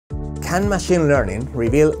can machine learning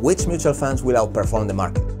reveal which mutual funds will outperform the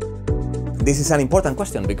market? This is an important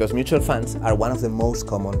question because mutual funds are one of the most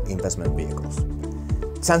common investment vehicles.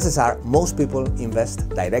 Chances are most people invest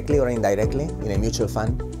directly or indirectly in a mutual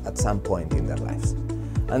fund at some point in their lives.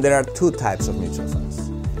 And there are two types of mutual funds: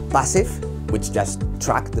 passive, which just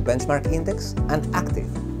track the benchmark index, and active,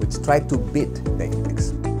 which try to beat the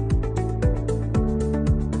index.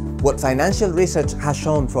 What financial research has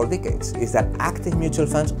shown for decades is that active mutual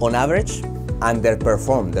funds, on average,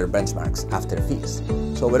 underperform their benchmarks after fees.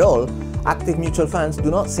 So overall, active mutual funds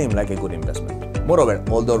do not seem like a good investment. Moreover,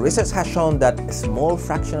 although research has shown that a small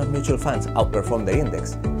fraction of mutual funds outperform the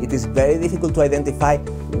index, it is very difficult to identify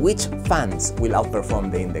which funds will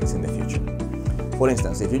outperform the index in the future. For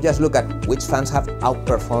instance, if you just look at which funds have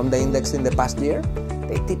outperformed the index in the past year,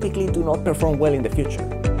 they typically do not perform well in the future.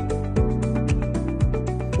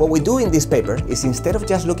 What we do in this paper is, instead of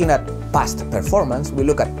just looking at past performance, we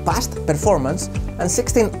look at past performance and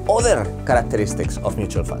 16 other characteristics of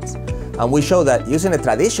mutual funds. And we show that using a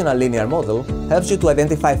traditional linear model helps you to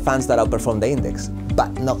identify funds that outperform the index,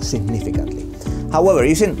 but not significantly. However,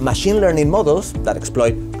 using machine learning models that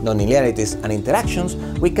exploit nonlinearities and interactions,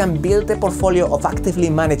 we can build a portfolio of actively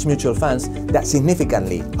managed mutual funds that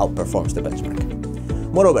significantly outperforms the benchmark.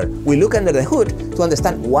 Moreover, we look under the hood to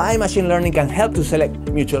understand why machine learning can help to select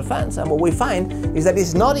mutual funds, and what we find is that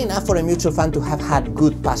it's not enough for a mutual fund to have had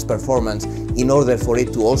good past performance in order for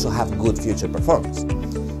it to also have good future performance.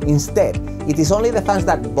 Instead, it is only the funds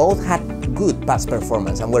that both had good past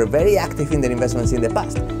performance and were very active in their investments in the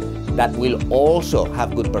past that will also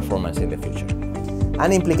have good performance in the future.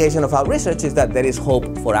 An implication of our research is that there is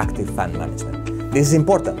hope for active fund management. This is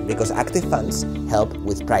important because active funds help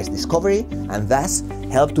with price discovery and thus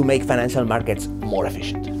help to make financial markets more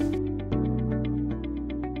efficient.